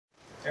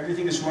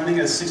Everything is running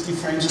at 60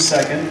 frames a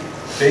second,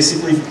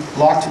 basically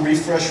locked to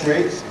refresh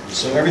rate,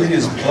 so everything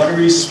is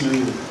buttery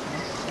smooth.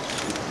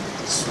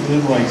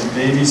 Smooth like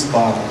baby's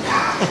bottom.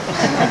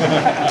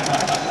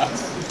 I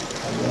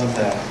love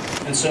that.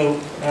 And so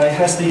it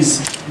has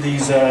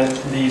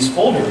these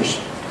folders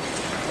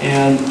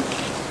and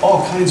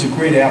all kinds of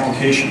great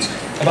applications.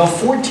 About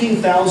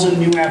 14,000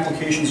 new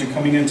applications are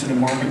coming into the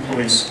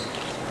marketplace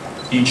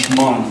each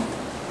month.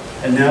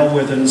 And now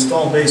with an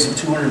installed base of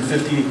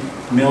 250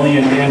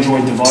 million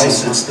Android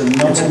devices, it's the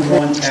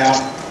 #1 app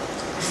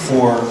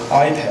for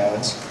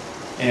iPads.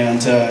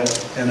 And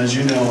as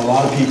you know, a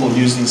lot of people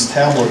use these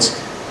tablets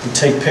to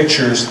take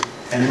pictures,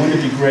 and wouldn't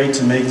it be great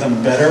to make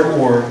them better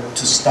or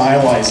to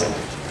stylize it?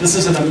 This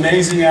is an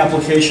amazing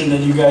application that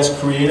you guys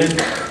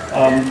created.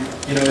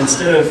 You know,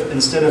 instead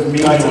of me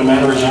doing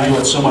it, you do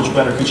it so much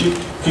better.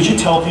 Could you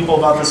tell people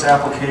about this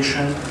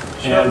application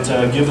and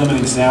give them an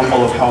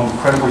example of how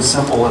incredibly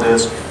simple it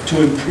is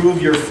to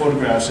improve your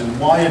photographs and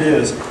why it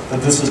is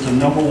that this is the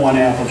 #1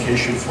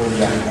 application for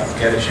the iPad?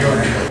 Get it,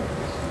 sure.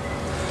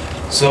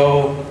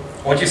 So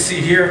what you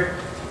see here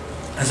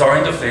is our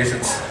interface.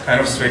 It's kind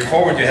of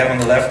straightforward. You have on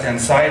the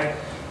left-hand side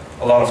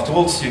a lot of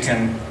tools you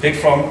can pick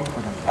from.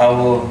 I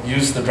will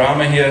use the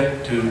drama here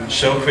to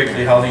show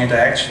quickly how the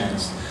interaction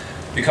is.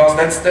 Because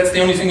that's the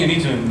only thing you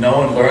need to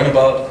know and learn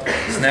about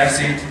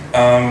Snapseed.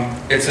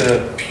 It's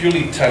a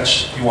purely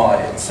touch UI.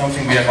 It's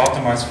something we have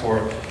optimized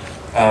for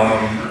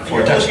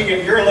touch.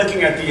 You're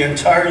looking at the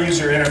entire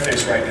user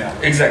interface right now.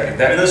 Exactly.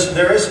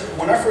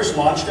 When I first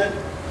launched it,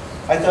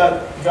 I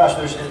thought, gosh,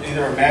 there's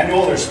either a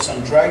manual, there's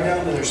some drag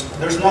down,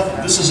 there's nothing.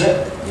 This is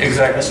it.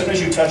 Exactly. As soon as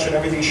you touch it,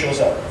 everything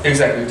shows up.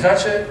 Exactly. You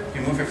touch it,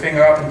 you move your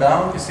finger up and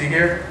down, you see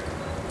here,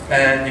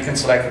 and you can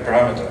select the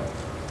parameter.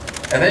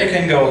 And then you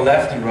can go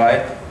left and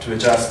right to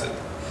adjust it.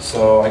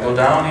 So I go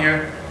down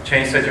here,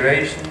 change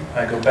saturation,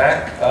 I go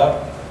back,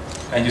 up,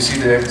 and you see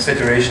the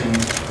saturation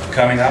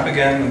coming up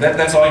again. And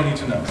that's all you need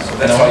to know. So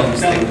that's why you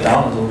take it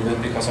down a little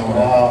bit, because I want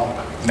to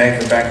make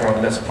the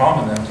background less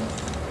prominent.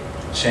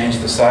 Change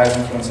the size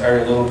influence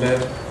area a little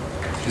bit.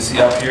 You see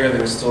up here,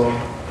 there's still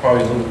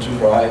probably a little too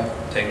bright.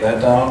 Take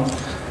that down.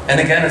 And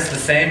again, it's the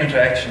same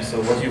interaction.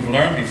 So what you've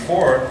learned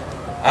before,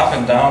 up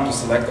and down to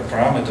select the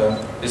parameter,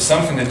 is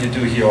something that you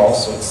do here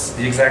also. It's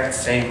the exact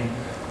same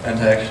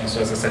interaction.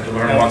 So as I said, you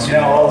learn once you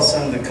know. Now all of a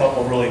sudden the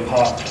couple really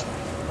popped.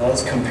 Now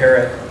let's compare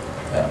it.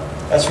 Yeah.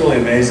 That's really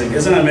amazing.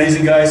 Isn't it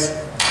amazing, guys?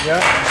 Yeah.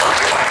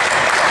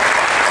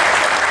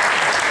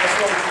 That's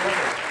really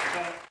terrific.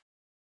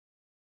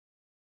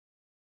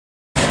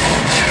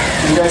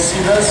 You guys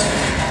see this?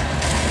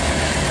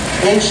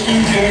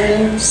 HD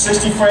gaming,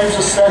 60 frames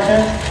a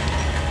second.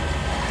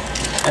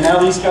 And now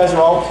these guys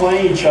are all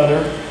playing each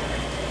other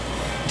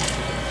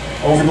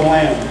over the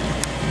LAN.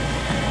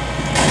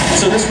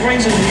 So this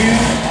brings a new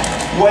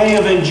way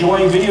of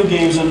enjoying video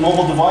games on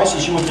mobile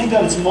devices. You would think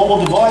that it's a mobile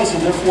device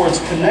and therefore it's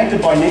connected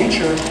by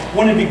nature.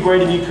 Wouldn't it be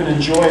great if you could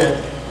enjoy it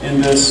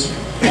in this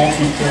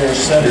multiplayer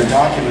set of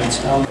documents?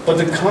 But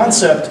the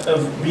concept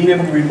of being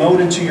able to remote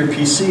into your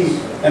PC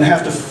and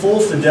have the full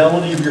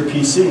fidelity of your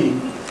PC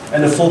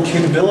and the full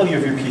capability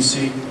of your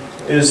PC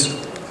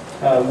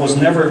was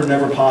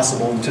never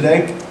possible. And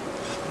today,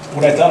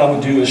 what I thought I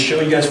would do is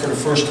show you guys for the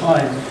first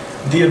time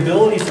the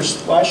ability for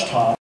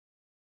Splashtop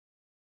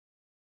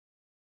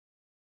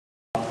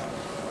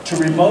to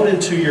remote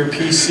into your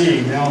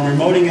PC. Now I'm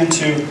remoting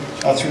into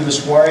through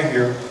this wire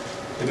here.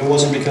 If it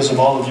wasn't because of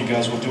all of you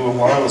guys, we'll do it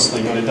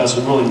wirelessly, but it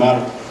doesn't really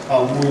matter.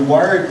 We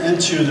wire it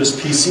into this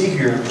PC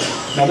here.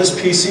 Now this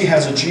PC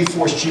has a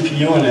GeForce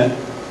GPU in it,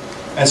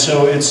 and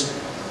so it's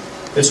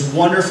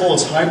wonderful,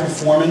 it's high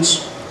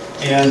performance,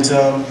 and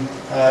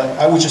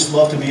I would just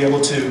love to be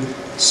able to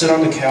sit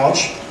on the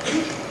couch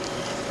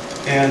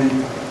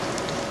and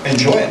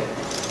enjoy it.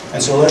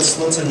 And so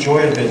let's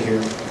enjoy it a bit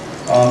here.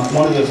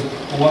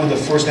 One of the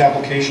first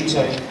applications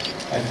I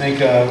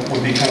think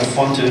would be kind of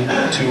fun to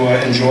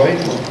enjoy.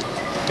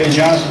 Hey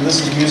Jonathan, this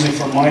is music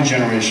from my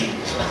generation.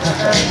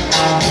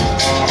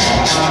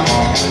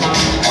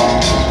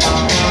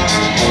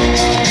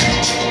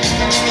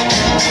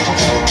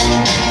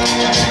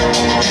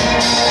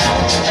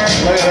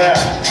 Look at that.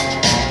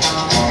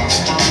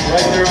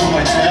 Right there on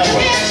my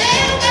tablet.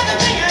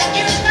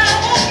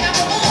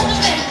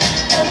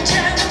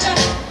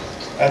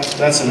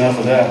 That's enough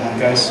of that, huh,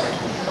 guys?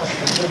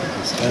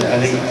 I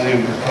think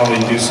we'll probably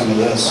do some of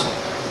this.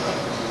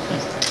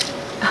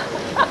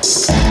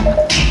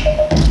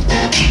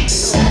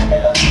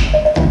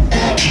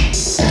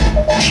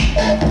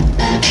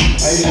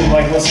 I usually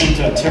like listening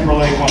to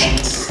Timberlake when I'm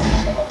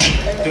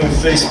doing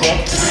Facebook.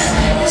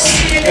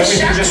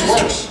 Everything just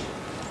works.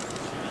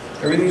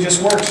 Everything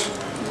just works.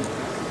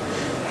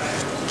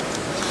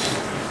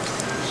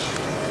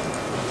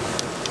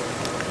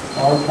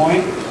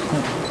 PowerPoint.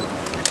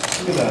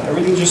 Look at that.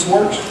 Everything just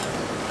works.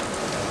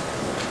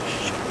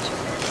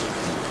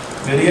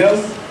 Video.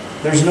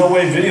 There's no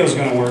way video is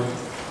going to work.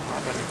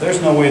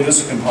 There's no way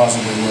this can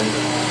possibly work.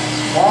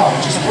 Wow,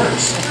 it just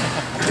works.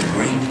 The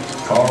great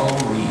coral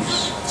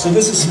reefs. So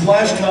this is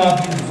Splashtop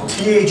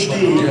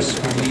THD.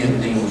 Desperately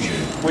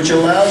endangered. which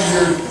allows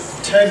your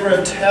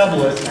Tegra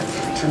tablet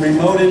to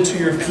remote into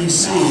your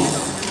PC,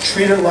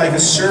 treat it like a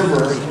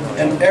server,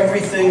 and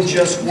everything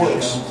just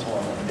works.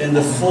 In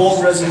the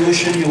full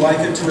resolution you like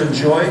it to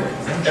enjoy,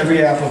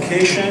 every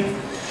application,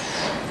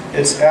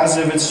 it's as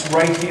if it's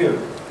right here.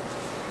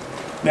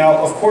 Now,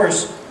 of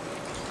course,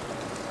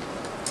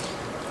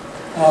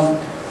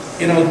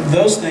 you know,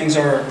 those things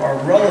are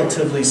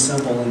relatively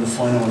simple in the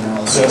final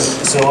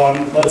analysis. So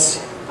let's,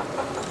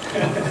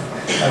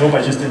 I hope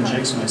I just didn't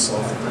jinx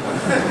myself.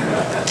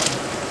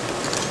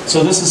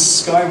 So this is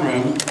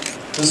Skyrim.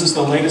 This is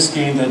the latest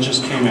game that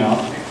just came out.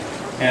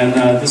 And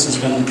this has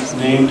been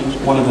named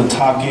one of the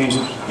top games.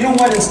 You know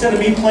what, instead of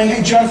me playing,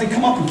 hey Jonathan,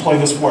 come up and play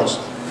this for us.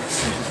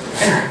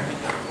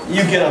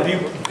 You get up.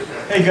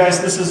 Hey guys,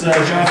 this is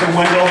Jonathan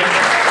Wendell.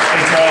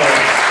 Hey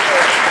Tyler.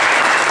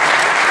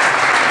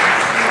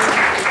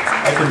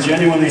 I can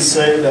genuinely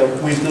say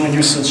that we've known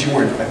you since you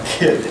were a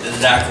kid.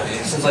 Exactly.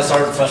 Since I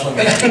started professional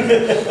gaming.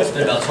 It's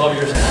been about 12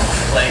 years now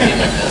playing a game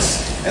like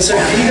this. And so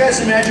can you guys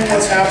imagine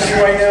what's happening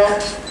right now?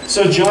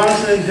 So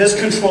Jonathan, his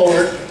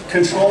controller,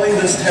 controlling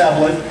this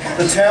tablet.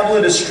 The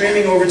tablet is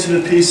streaming over to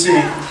the PC.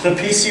 The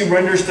PC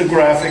renders the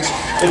graphics.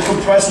 It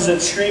compresses it,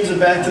 streams it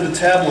back to the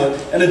tablet,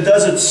 and it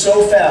does it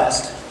so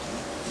fast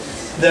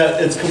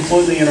that it's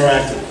completely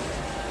interactive.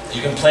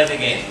 You can play the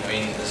game. I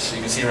mean, this, you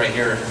can see right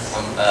here,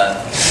 I'm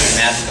doing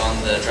magic on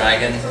the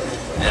dragon,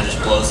 and it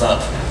just blows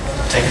up.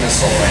 I'm taking his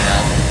soul right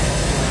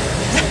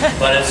now.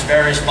 But it's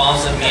very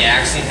responsive, me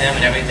axing him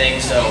and everything,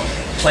 so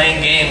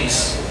playing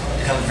games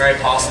becomes very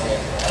possible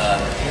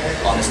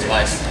on this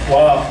device.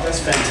 Wow, that's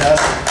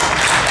fantastic.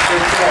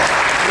 Good job.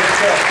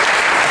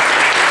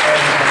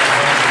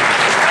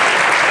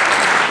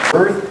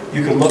 Earth,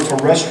 you can look for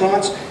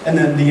restaurants, and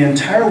then the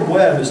entire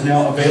web is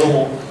now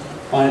available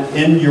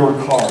in your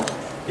car.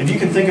 If you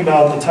can think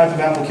about the type of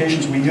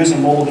applications we use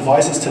in mobile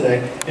devices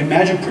today,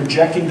 imagine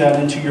projecting that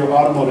into your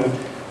automotive,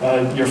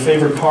 your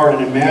favorite car,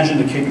 and imagine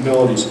the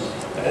capabilities.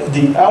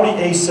 The Audi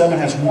A7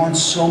 has won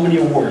so many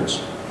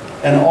awards,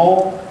 and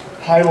all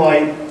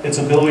highlight its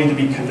ability to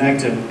be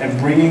connected and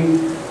bringing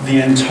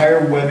the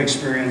entire web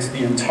experience,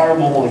 the entire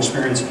mobile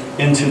experience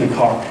into the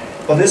car.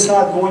 But it's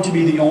not going to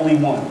be the only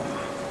one.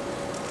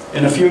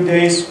 In a few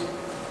days,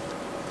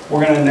 we're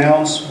going to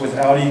announce with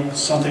Audi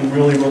something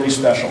really, really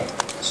special.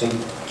 So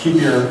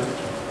keep your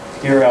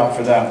ear out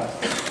for that.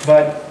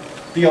 But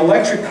the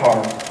electric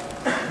car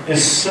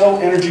is so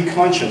energy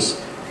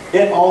conscious,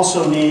 it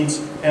also needs,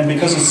 and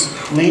because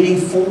it's leaning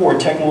forward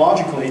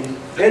technologically,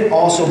 it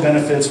also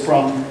benefits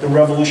from the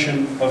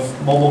revolution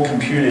of mobile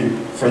computing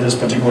for this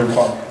particular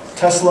car.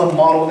 Tesla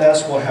Model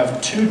S will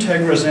have 2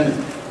 Tegras in it,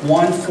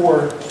 one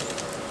for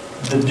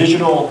the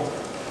digital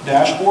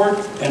dashboard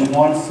and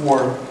one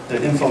for the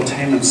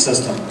infotainment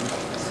system.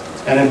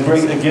 And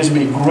it gives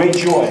me great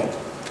joy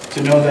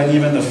to know that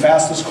even the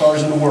fastest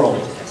cars in the world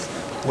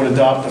would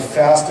adopt the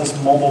fastest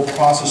mobile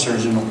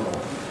processors in the world.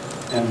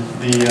 And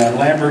the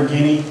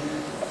Lamborghini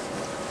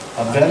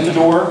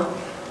Aventador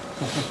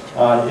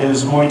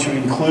is going to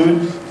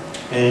include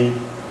a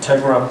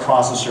Tegra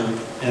processor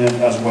in it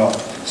as well.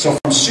 So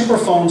from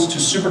superphones to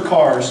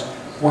supercars,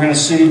 we're going to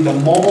see the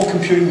mobile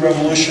computing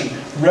revolution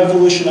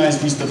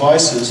revolutionize these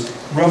devices,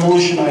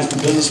 revolutionize the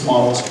business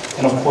models,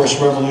 and of course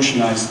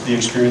revolutionize the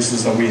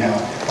experiences that we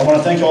have. I want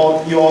to thank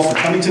you all for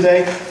coming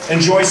today.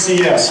 Enjoy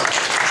CES.